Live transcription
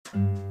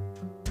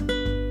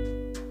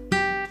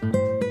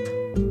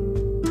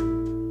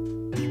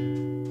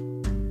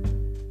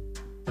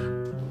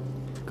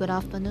Good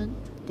afternoon.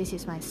 This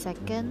is my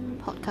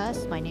second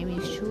podcast. My name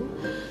is Chu.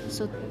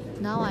 So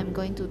now I'm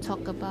going to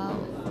talk about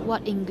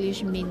what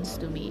English means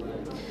to me.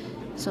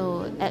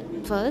 So at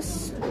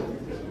first,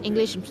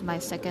 English is my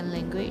second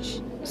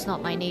language. It's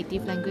not my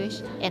native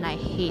language, and I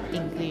hate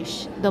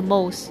English the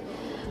most.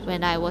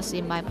 When I was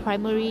in my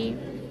primary,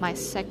 my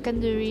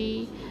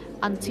secondary,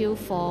 until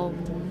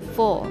Form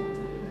 4,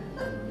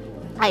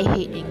 I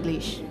hate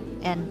English,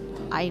 and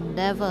I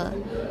never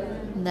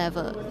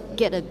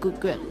get a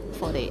good grade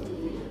for it,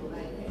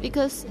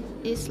 because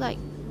it's like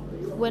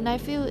when I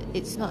feel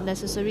it's not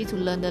necessary to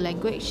learn the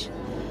language,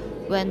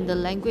 when the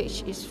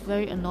language is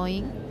very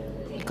annoying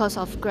because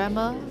of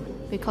grammar,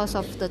 because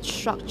of the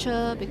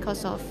structure,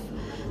 because of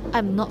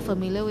I'm not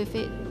familiar with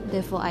it,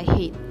 therefore I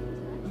hate.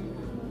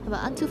 But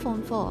until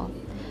Form 4,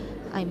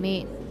 I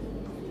made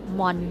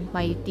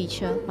my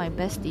teacher, my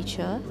best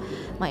teacher,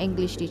 my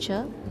English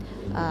teacher.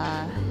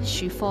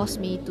 She forced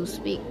me to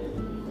speak.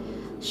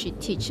 She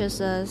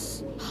teaches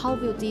us how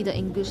beauty the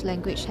English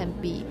language can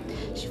be.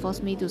 She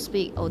forced me to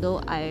speak, although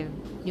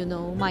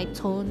my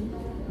tone,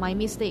 my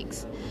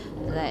mistakes,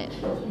 that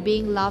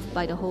being laughed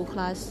by the whole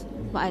class,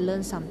 but I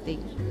learned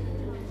something.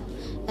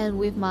 And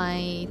with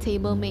my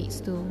table mates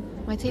too.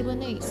 My table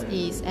mates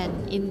is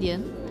an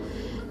Indian.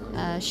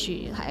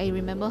 I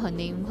remember her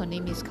name. Her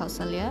name is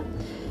Kausalya,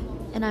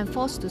 and I'm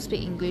forced to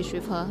speak English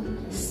with her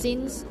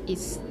since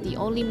it's the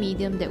only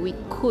medium that we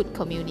could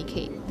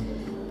communicate.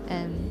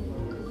 And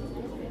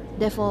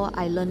therefore,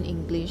 I learned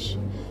English,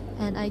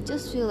 and I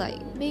just feel like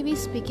maybe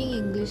speaking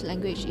English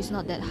language is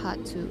not that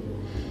hard too.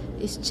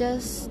 It's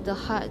just the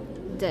hard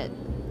that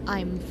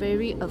I'm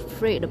very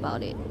afraid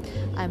about it.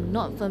 I'm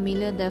not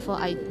familiar, therefore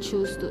I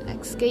choose to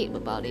escape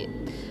about it.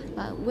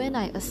 But when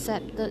I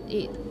accepted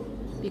it,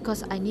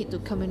 because I need to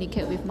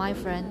communicate with my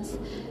friends,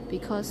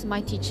 because my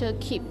teacher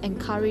keep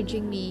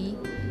encouraging me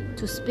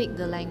to speak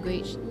the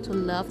language, to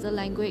love the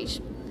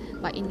language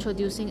by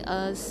introducing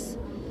us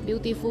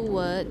beautiful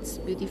words,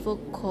 beautiful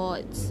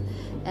chords,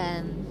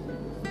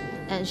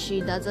 and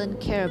she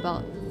doesn't care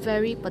about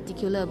very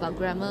particular about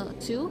grammar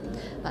too,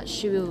 but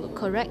she will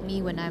correct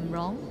me when I'm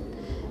wrong,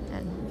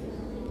 and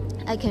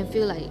I can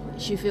feel like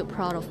she feel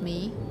proud of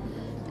me,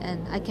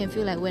 and I can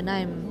feel like when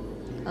I'm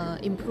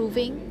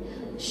improving,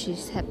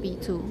 she's happy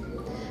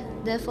too.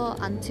 Therefore,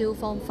 until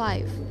Form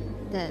 5,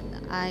 that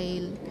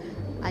I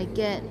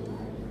get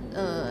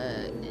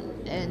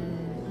an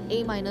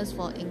A-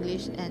 for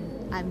English, and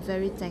I'm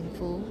very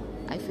thankful.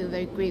 I feel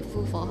very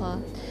grateful for her.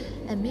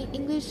 And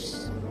English,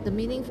 the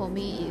meaning for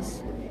me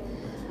is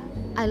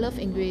I love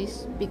English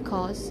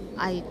because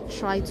I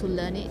try to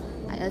learn it,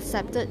 I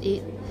accepted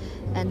it,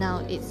 and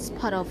now it's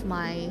part of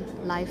my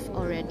life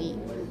already.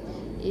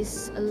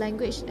 It's a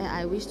language that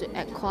I wish to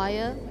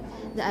acquire,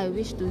 that I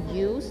wish to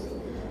use,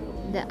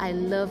 that I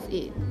love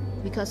it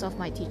because of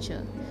my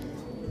teacher.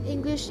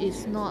 English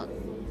is not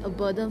a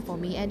burden for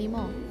me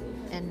anymore.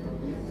 And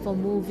for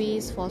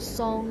movies, for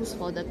songs,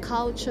 for the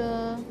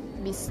culture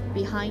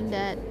behind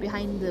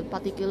the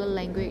particular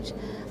language,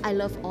 I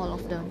love all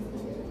of them.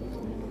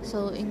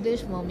 So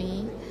English for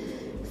me,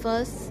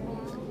 first,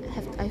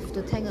 I have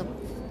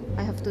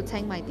to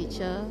thank my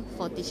teacher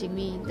for teaching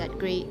me that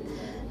grade.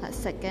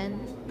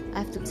 Second, I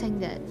have to thank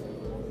that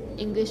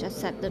English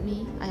accepted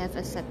me. I have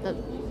accepted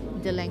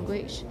the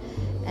language,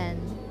 and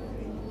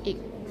it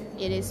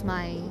is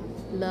my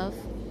love,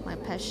 my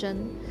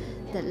passion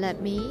that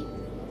let me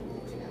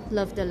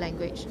love the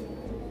language.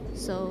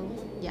 So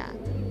yeah,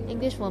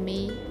 English for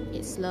me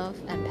is love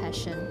and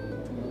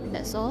passion.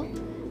 That's all.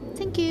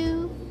 Thank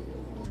you.